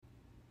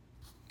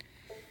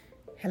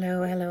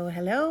Hello, hello,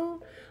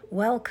 hello.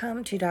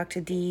 Welcome to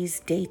Dr. D's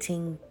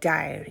Dating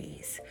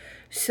Diaries.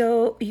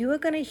 So, you are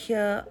going to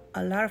hear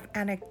a lot of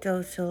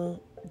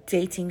anecdotal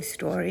dating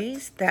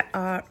stories that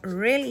are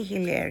really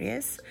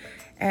hilarious,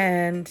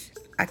 and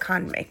I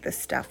can't make this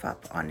stuff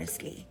up,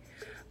 honestly.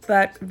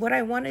 But what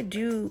I want to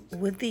do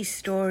with these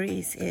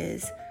stories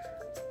is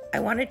I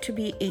want it to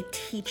be a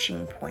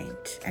teaching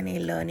point and a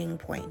learning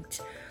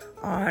point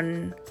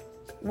on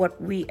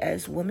what we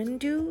as women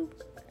do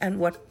and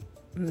what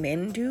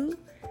men do,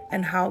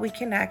 and how we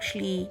can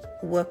actually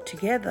work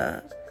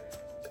together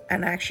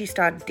and actually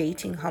start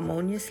dating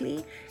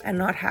harmoniously and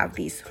not have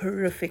these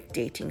horrific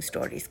dating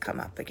stories come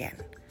up again.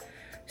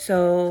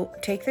 So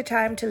take the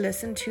time to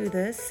listen to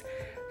this.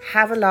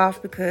 Have a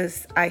laugh,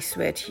 because I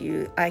swear to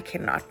you, I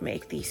cannot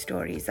make these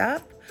stories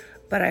up.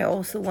 But I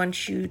also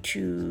want you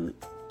to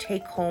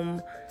take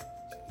home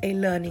a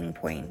learning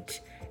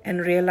point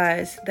and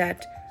realize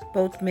that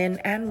both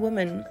men and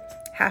women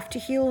have to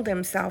heal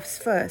themselves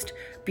first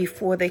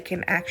before they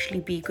can actually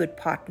be good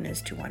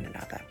partners to one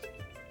another.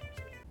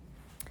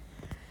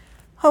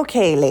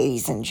 Okay,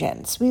 ladies and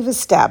gents, we've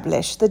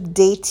established that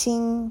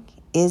dating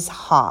is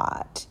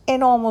hard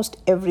in almost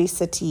every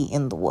city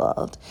in the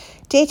world.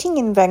 Dating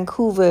in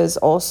Vancouver is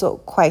also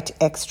quite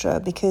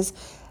extra because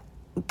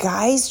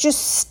guys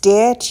just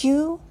stare at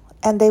you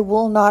and they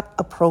will not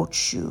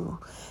approach you.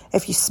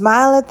 If you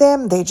smile at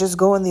them, they just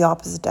go in the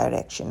opposite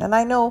direction. And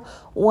I know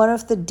one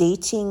of the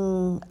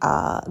dating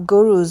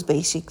gurus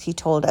basically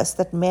told us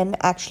that men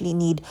actually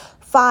need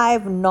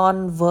 5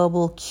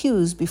 non-verbal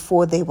cues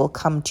before they will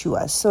come to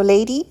us. So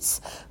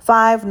ladies,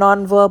 5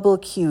 non-verbal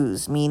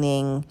cues,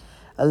 meaning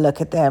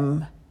look at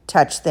them,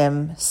 touch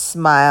them,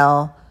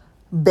 smile,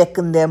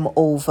 beckon them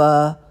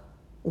over,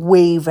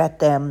 wave at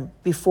them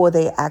before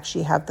they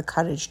actually have the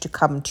courage to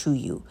come to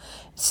you.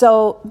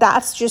 So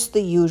that's just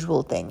the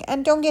usual thing.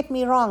 And don't get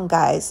me wrong,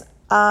 guys.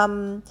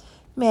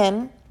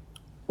 Men,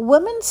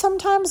 women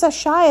sometimes are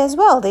shy as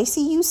well. They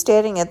see you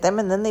staring at them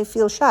and then they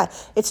feel shy.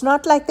 It's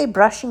not like they're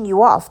brushing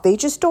you off. They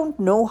just don't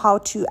know how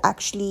to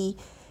actually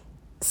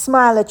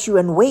smile at you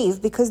and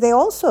wave because they're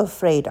also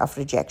afraid of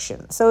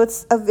rejection. So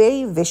it's a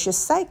very vicious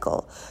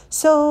cycle.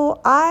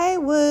 So I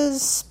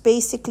was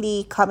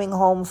basically coming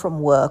home from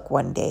work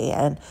one day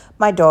and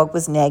my dog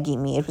was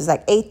nagging me. It was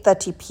like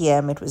 8:30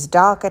 p.m. It was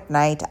dark at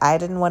night. I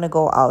didn't want to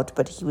go out,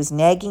 but he was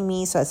nagging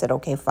me. So I said,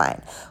 okay,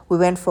 fine. We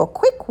went for a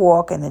quick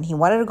walk and then he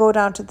wanted to go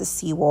down to the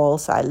seawall.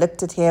 So I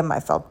looked at him.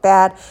 I felt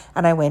bad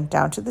and I went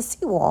down to the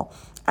seawall.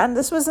 And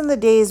this was in the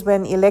days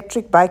when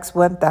electric bikes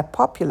weren't that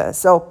popular.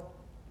 So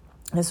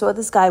I saw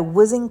this guy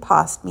whizzing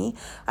past me.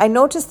 I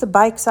noticed the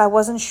bike, so I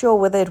wasn't sure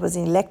whether it was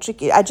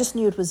electric. I just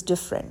knew it was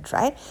different,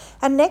 right?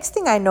 And next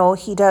thing I know,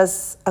 he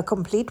does a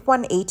complete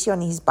 180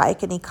 on his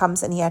bike and he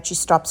comes and he actually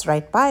stops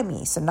right by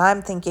me. So now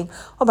I'm thinking,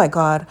 oh my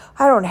God,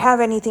 I don't have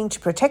anything to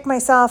protect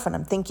myself. And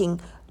I'm thinking,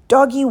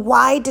 doggy,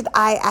 why did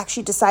I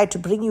actually decide to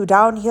bring you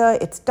down here?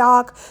 It's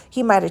dark.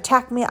 He might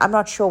attack me. I'm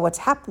not sure what's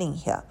happening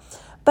here.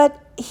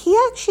 But he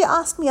actually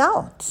asked me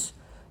out.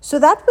 So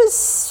that was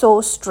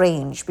so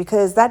strange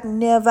because that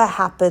never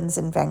happens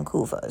in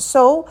Vancouver.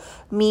 So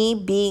me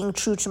being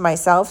true to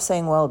myself,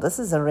 saying, well, this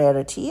is a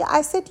rarity,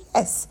 I said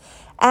yes.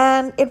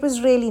 And it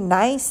was really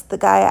nice. The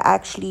guy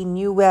actually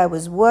knew where I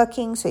was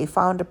working, so he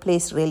found a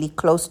place really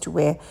close to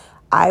where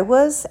I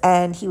was,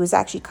 and he was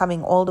actually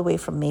coming all the way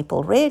from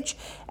Maple Ridge,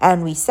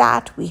 and we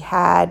sat, we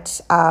had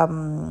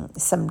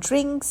some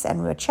drinks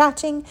and we were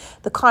chatting.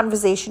 The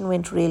conversation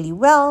went really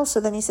well. So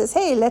then he says,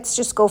 hey, let's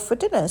just go for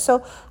dinner.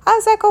 So I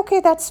was like,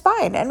 okay, that's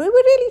fine. And we were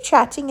really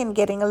chatting and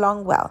getting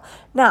along well.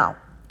 Now,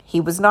 he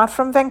was not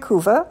from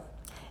Vancouver.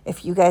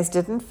 If you guys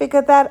didn't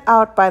figure that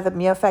out by the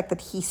mere fact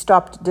that he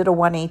stopped, did a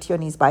 180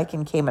 on his bike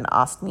and came and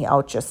asked me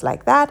out just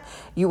like that,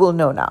 you will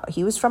know now.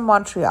 He was from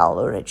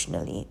Montreal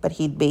originally, but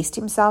he'd based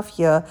himself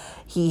here.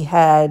 He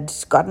had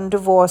gotten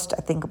divorced,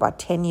 I think, about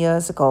 10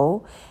 years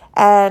ago.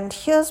 And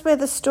here's where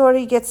the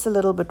story gets a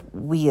little bit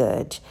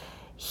weird.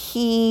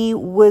 He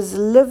was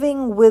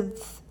living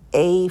with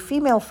a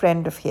female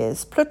friend of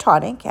his,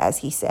 platonic, as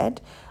he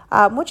said,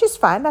 which is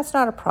fine. That's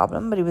not a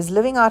problem. But he was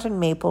living out in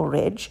Maple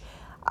Ridge.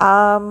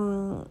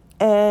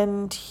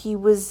 And he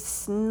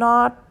was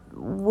not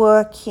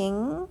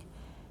working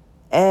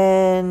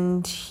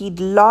and he'd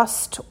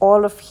lost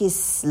all of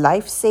his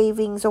life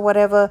savings or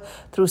whatever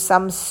through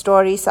some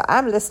story. So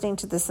I'm listening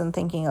to this and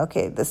thinking,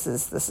 okay, this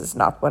is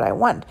not what I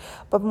want.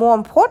 But more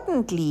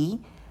importantly,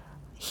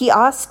 he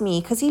asked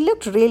me, because he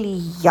looked really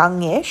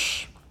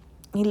youngish.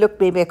 He looked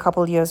maybe a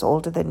couple years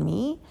older than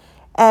me.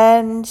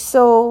 And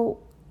so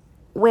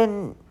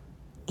when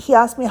he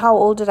asked me how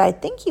old did I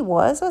think he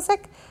was, I was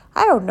like,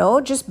 I don't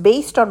know, just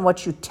based on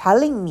what you're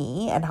telling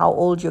me and how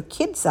old your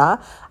kids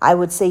are, I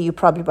would say you're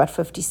probably about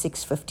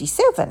 56,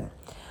 57.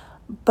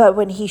 But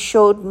when he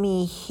showed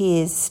me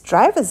his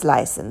driver's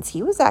license,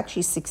 he was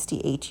actually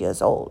 68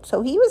 years old.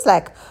 So he was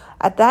like,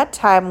 at that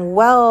time,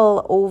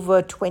 well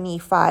over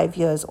 25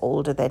 years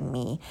older than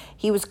me.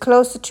 He was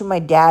closer to my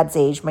dad's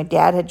age. My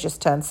dad had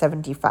just turned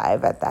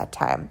 75 at that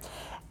time.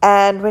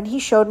 And when he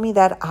showed me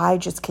that, I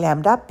just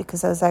clammed up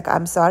because I was like,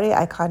 I'm sorry,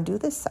 I can't do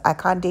this. I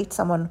can't date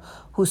someone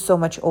who's so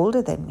much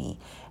older than me.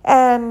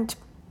 And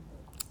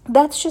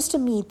that's just a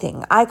me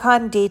thing. I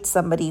can't date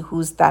somebody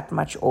who's that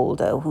much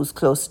older, who's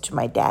close to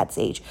my dad's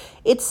age.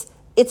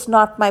 It's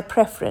not my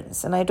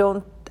preference, and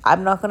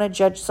I'm not going to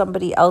judge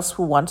somebody else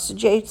who wants to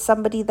date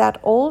somebody that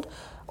old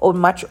or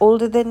much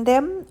older than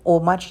them or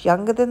much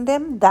younger than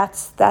them.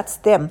 That's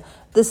them.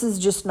 This is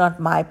just not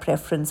my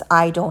preference.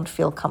 I don't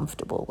feel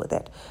comfortable with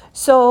it.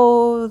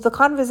 So the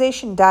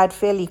conversation died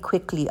fairly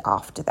quickly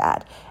after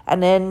that.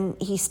 And then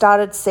he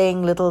started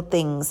saying little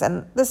things.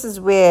 And this is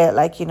where,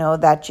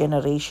 that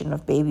generation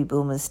of baby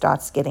boomers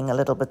starts getting a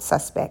little bit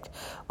suspect,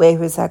 where he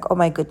was like, oh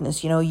my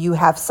goodness, you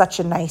have such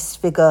a nice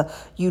figure.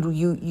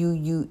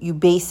 You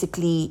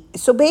basically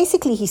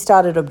he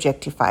started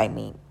objectifying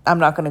me. I'm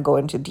not going to go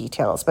into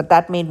details, but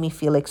that made me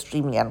feel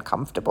extremely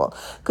uncomfortable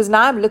because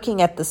now I'm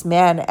looking at this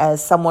man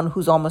as someone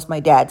who's almost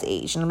my dad's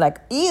age. And I'm like,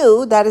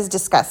 ew, that is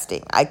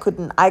disgusting. I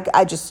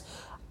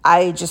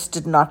just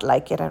did not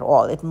like it at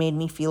all. It made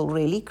me feel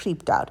really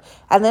creeped out.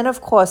 And then,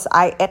 of course,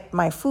 I ate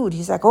my food.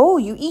 He's like, oh,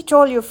 you eat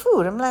all your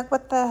food. I'm like,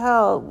 what the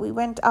hell? We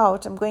went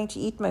out. I'm going to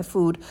eat my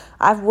food.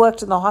 I've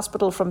worked in the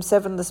hospital from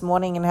 7 this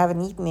morning and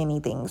haven't eaten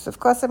anything. So, of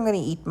course, I'm going to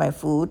eat my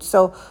food.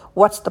 So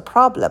what's the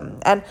problem?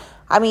 And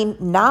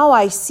now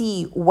I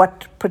see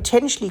what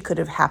potentially could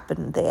have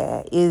happened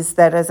there is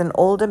that as an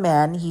older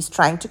man, he's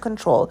trying to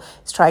control,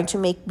 he's trying to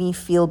make me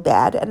feel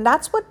bad. And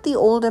that's what the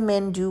older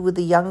men do with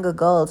the younger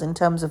girls in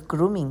terms of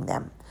grooming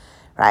them,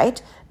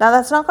 right? Now,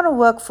 that's not going to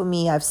work for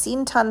me. I've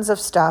seen tons of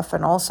stuff.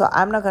 And also,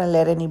 I'm not going to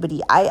let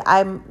anybody,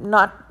 I'm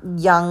not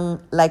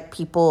young like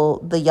people,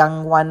 the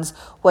young ones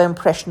who are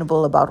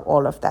impressionable about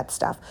all of that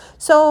stuff.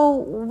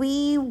 So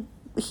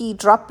he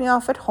dropped me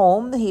off at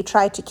home. He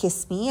tried to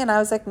kiss me, and I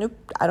was like, nope,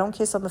 I don't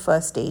kiss on the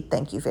first date.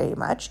 Thank you very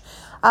much.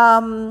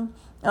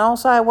 And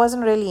also, I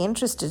wasn't really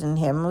interested in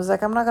him. I was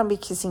like, I'm not going to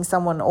be kissing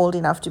someone old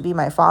enough to be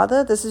my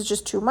father. This is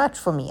just too much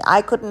for me.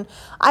 I couldn't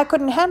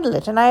handle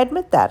it, and I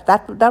admit that.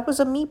 That was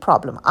a me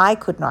problem. I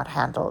could not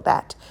handle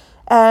that.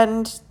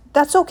 And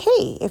that's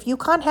okay. If you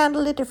can't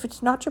handle it, if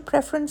it's not your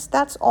preference,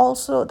 that's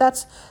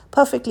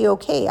perfectly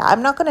okay.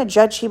 I'm not going to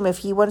judge him if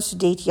he wants to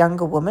date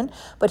younger women,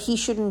 but he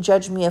shouldn't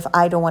judge me if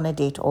I don't want to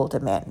date older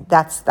men.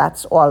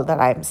 That's all that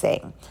I'm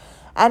saying.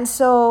 And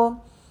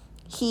so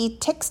he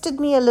texted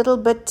me a little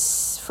bit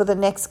for the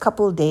next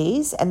couple of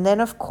days. And then,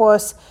 of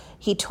course,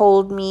 he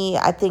told me,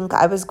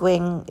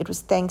 it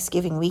was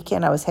Thanksgiving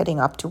weekend. I was heading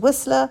up to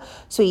Whistler.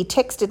 So he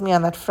texted me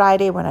on that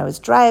Friday when I was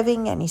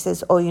driving. And he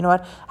says, oh, you know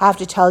what? I have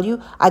to tell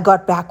you, I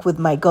got back with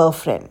my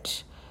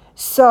girlfriend.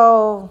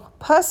 So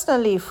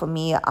personally for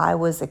me, I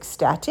was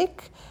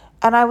ecstatic.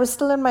 And I was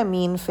still in my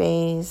mean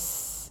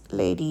phase,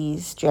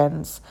 ladies,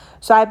 gents.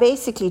 So I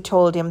basically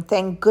told him,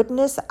 thank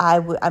goodness,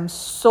 I'm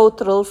so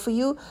thrilled for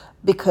you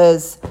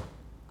because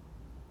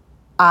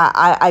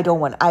I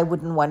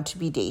wouldn't want to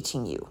be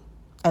dating you.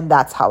 And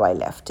that's how I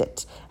left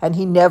it. And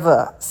he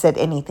never said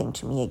anything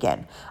to me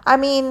again.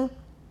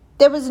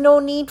 There was no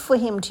need for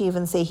him to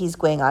even say he's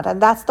going out. And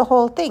that's the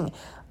whole thing.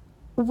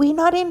 We're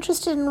not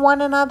interested in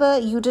one another.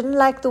 You didn't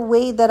like the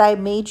way that I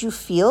made you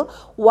feel.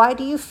 Why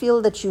do you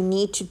feel that you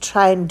need to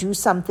try and do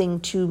something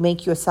to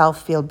make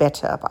yourself feel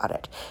better about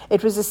it?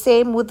 It was the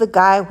same with the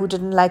guy who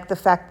didn't like the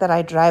fact that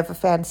I drive a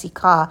fancy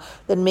car,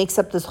 that makes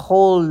up this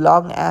whole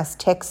long-ass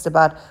text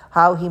about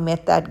how he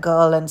met that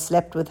girl and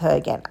slept with her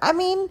again.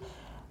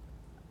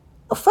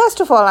 First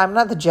of all, I'm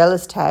not the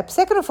jealous type.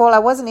 Second of all, I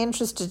wasn't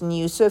interested in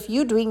you. So if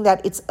you're doing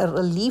that, it's a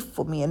relief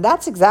for me. And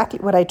that's exactly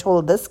what I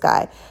told this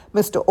guy,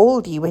 Mr.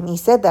 Oldie, when he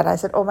said that. I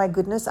said, oh my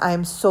goodness, I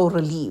am so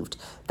relieved.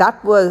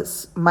 That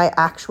was my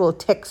actual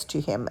text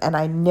to him. And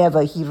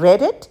he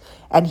read it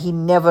and he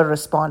never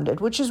responded,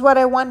 which is what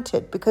I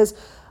wanted. Because,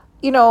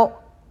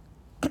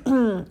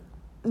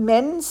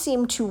 men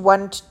seem to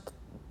want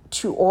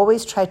to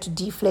always try to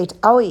deflate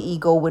our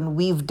ego when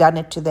we've done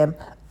it to them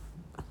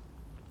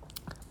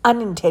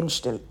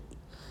unintentionally.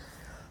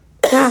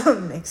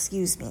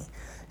 Excuse me.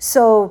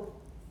 So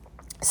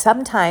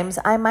sometimes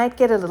I might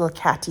get a little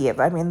catty if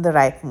I'm in the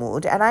right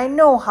mood, and I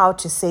know how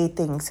to say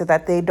things so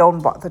that they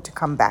don't bother to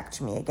come back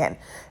to me again.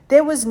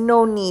 There was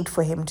no need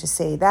for him to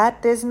say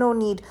that. There's no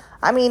need.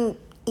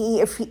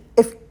 If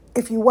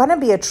you want to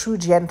be a true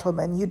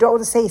gentleman, you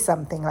don't say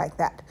something like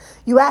that.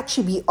 You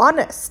actually be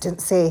honest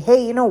and say,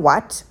 hey, you know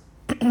what?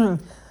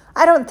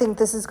 I don't think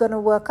this is going to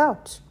work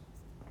out.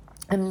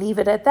 And leave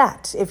it at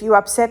that. If you're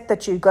upset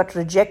that you got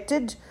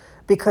rejected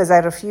because I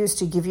refused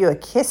to give you a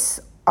kiss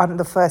on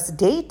the first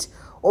date,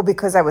 or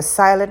because I was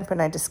silent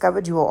when I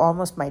discovered you were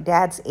almost my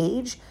dad's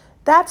age,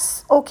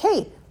 that's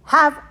okay.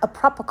 Have a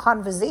proper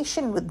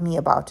conversation with me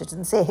about it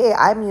and say, hey,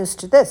 I'm used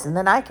to this. And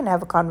then I can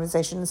have a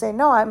conversation and say,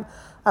 no,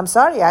 I'm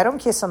sorry, I don't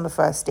kiss on the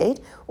first date.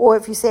 Or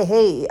if you say,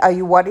 hey, are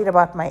you worried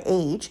about my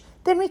age?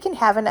 Then we can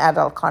have an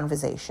adult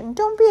conversation.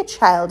 Don't be a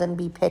child and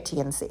be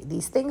petty and say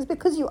these things,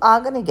 because you are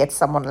going to get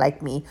someone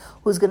like me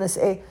who's going to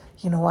say,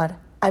 you know what,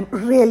 I'm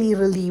really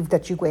relieved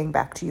that you're going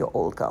back to your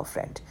old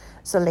girlfriend.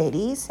 So,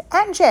 ladies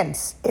and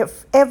gents,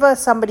 if ever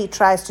somebody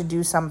tries to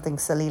do something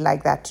silly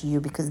like that to you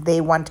because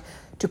they want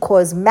to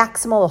cause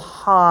maximal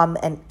harm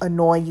and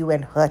annoy you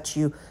and hurt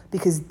you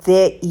because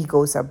their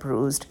egos are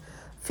bruised,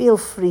 feel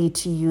free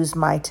to use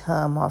my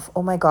term of,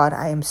 oh my God,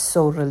 I am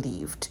so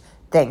relieved.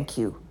 Thank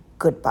you.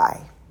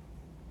 Goodbye.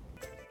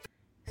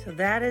 So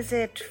that is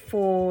it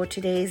for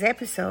today's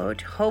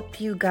episode.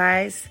 Hope you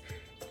guys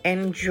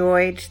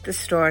enjoyed the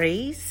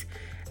stories,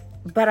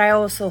 but I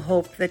also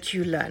hope that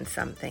you learned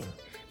something.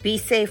 Be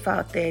safe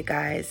out there,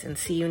 guys, and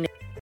see you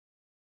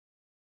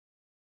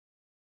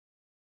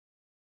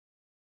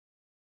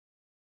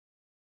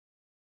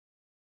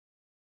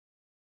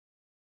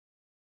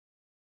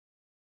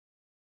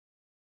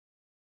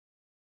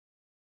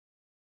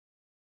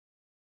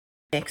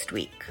next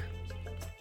week.